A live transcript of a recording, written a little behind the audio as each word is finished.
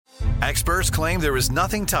Experts claim there is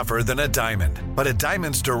nothing tougher than a diamond. But at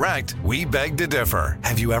Diamonds Direct, we beg to differ.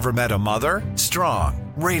 Have you ever met a mother?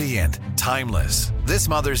 Strong, radiant, timeless. This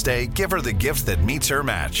Mother's Day, give her the gift that meets her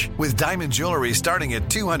match. With diamond jewelry starting at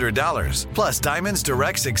 $200. Plus Diamonds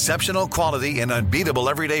Direct's exceptional quality and unbeatable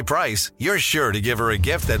everyday price, you're sure to give her a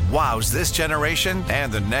gift that wows this generation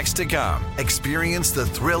and the next to come. Experience the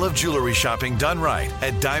thrill of jewelry shopping done right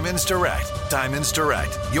at Diamonds Direct. Diamonds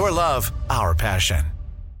Direct. Your love, our passion.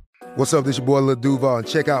 What's up, this your boy Lil Duval, and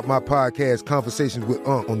check out my podcast, Conversations with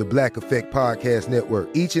Unc, on the Black Effect Podcast Network.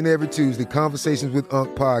 Each and every Tuesday, Conversations with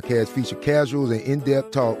Unc podcast feature casual and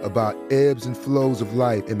in-depth talk about ebbs and flows of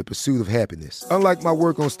life and the pursuit of happiness. Unlike my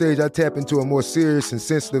work on stage, I tap into a more serious and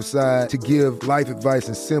sensitive side to give life advice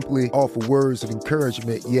and simply offer words of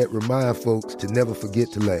encouragement, yet remind folks to never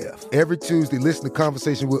forget to laugh. Every Tuesday, listen to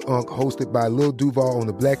Conversations with Unc, hosted by Lil Duval on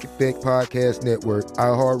the Black Effect Podcast Network,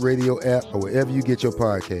 iHeartRadio app, or wherever you get your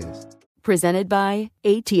podcasts. Presented by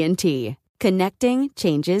AT&T. Connecting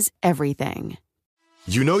changes everything.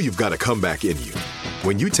 You know you've got a comeback in you.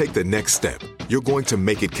 When you take the next step, you're going to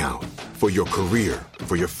make it count. For your career,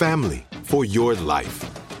 for your family, for your life.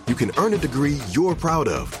 You can earn a degree you're proud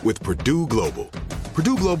of with Purdue Global.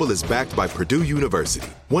 Purdue Global is backed by Purdue University,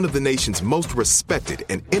 one of the nation's most respected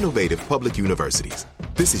and innovative public universities.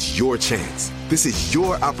 This is your chance. This is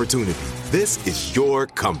your opportunity. This is your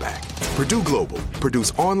comeback. Purdue Global,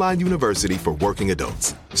 Purdue's online university for working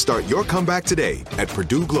adults. Start your comeback today at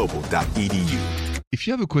purdueglobal.edu. If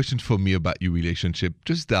you have a question for me about your relationship,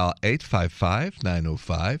 just dial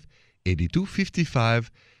 855-905-8255.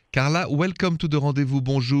 Carla, welcome to the rendezvous.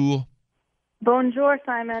 Bonjour. Bonjour,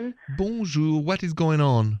 Simon. Bonjour. What is going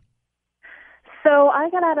on? So I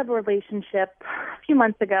got out of a relationship a few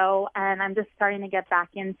months ago, and I'm just starting to get back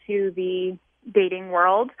into the dating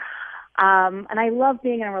world. And I love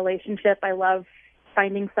being in a relationship. I love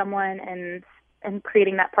finding someone and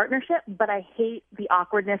creating that partnership, but I hate the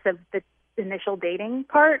awkwardness of the initial dating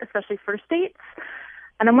part, especially first dates.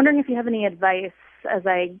 And I'm wondering if you have any advice as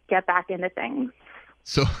I get back into things.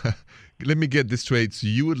 So let me get this straight. So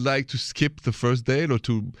you would like to skip the first date or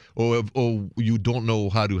you don't know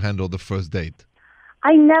how to handle the first date?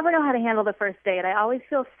 I never know how to handle the first date. I always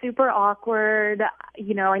feel super awkward.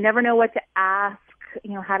 You know, I never know what to ask,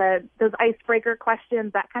 those icebreaker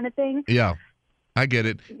questions, that kind of thing. Yeah, I get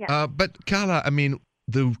it. Yeah. But Carla, I mean,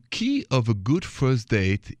 the key of a good first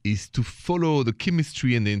date is to follow the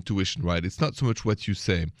chemistry and the intuition, right? It's not so much what you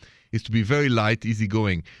say. It's to be very light,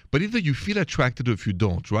 easygoing. But either you feel attracted or if you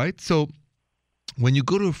don't, right? So when you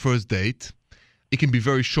go to a first date, it can be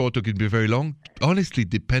very short or it can be very long, honestly,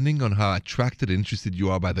 depending on how attracted and interested you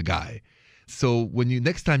are by the guy. So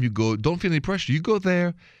next time you go, don't feel any pressure. You go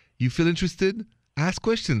there, you feel interested, ask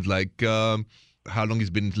questions like how long he's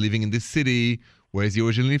been living in this city, where is he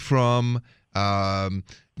originally from,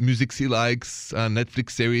 music he likes,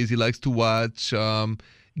 Netflix series he likes to watch,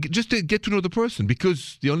 just to get to know the person,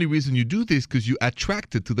 because the only reason you do this because you're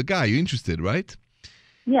attracted to the guy, you're interested, right?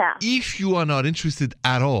 Yeah. If you are not interested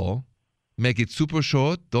at all, make it super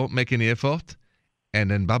short, don't make any effort,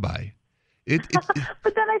 and then bye-bye.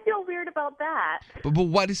 But then I feel weird about that. But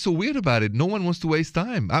what is so weird about it? No one wants to waste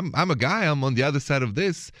time. I'm a guy. I'm on the other side of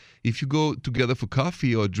this. If you go together for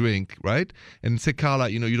coffee or drink, right, and say, Carla,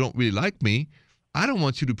 you don't really like me, I don't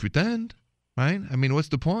want you to pretend, right? I mean, what's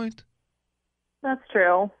the point? That's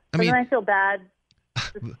true. Then I feel bad.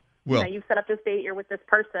 Well, you've set up this date, you're with this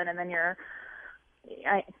person, and then you're...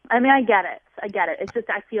 I get it. It's just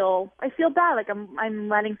I feel bad, like I'm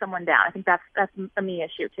letting someone down. I think that's a me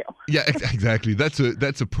issue too. Yeah, exactly. That's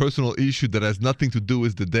a personal issue that has nothing to do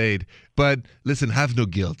with the date. But listen, have no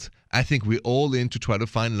guilt. I think we're all in to try to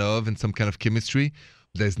find love and some kind of chemistry.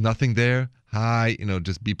 There's nothing there. Hi,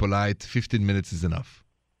 just be polite. 15 minutes is enough.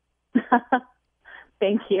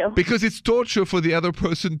 Thank you. Because it's torture for the other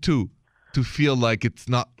person too, to feel like it's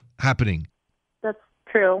not happening. That's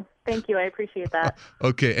true. Thank you. I appreciate that.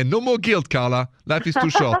 Okay. And no more guilt, Carla. Life is too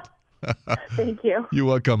short. Thank you. You're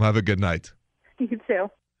welcome. Have a good night. You too.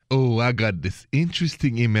 Oh, I got this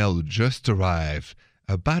interesting email just arrived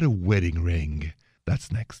about a wedding ring.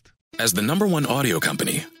 That's next. As the #1 audio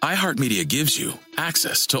company, iHeartMedia gives you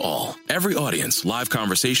access to all. Every audience, live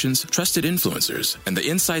conversations, trusted influencers, and the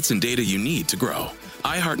insights and data you need to grow.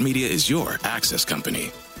 iHeartMedia is your access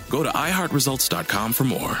company. Go to iHeartResults.com for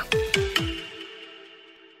more.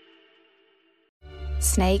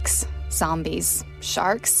 Snakes, zombies,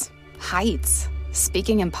 sharks, heights,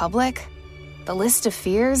 speaking in public. The list of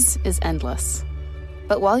fears is endless.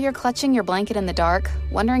 But while you're clutching your blanket in the dark,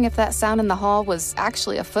 wondering if that sound in the hall was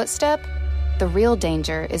actually a footstep, the real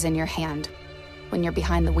danger is in your hand, when you're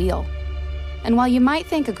behind the wheel. And while you might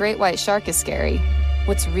think a great white shark is scary,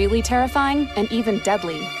 what's really terrifying and even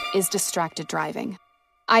deadly is distracted driving.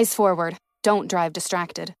 Eyes forward. Don't drive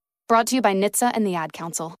distracted. Brought to you by NHTSA and the Ad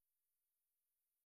Council.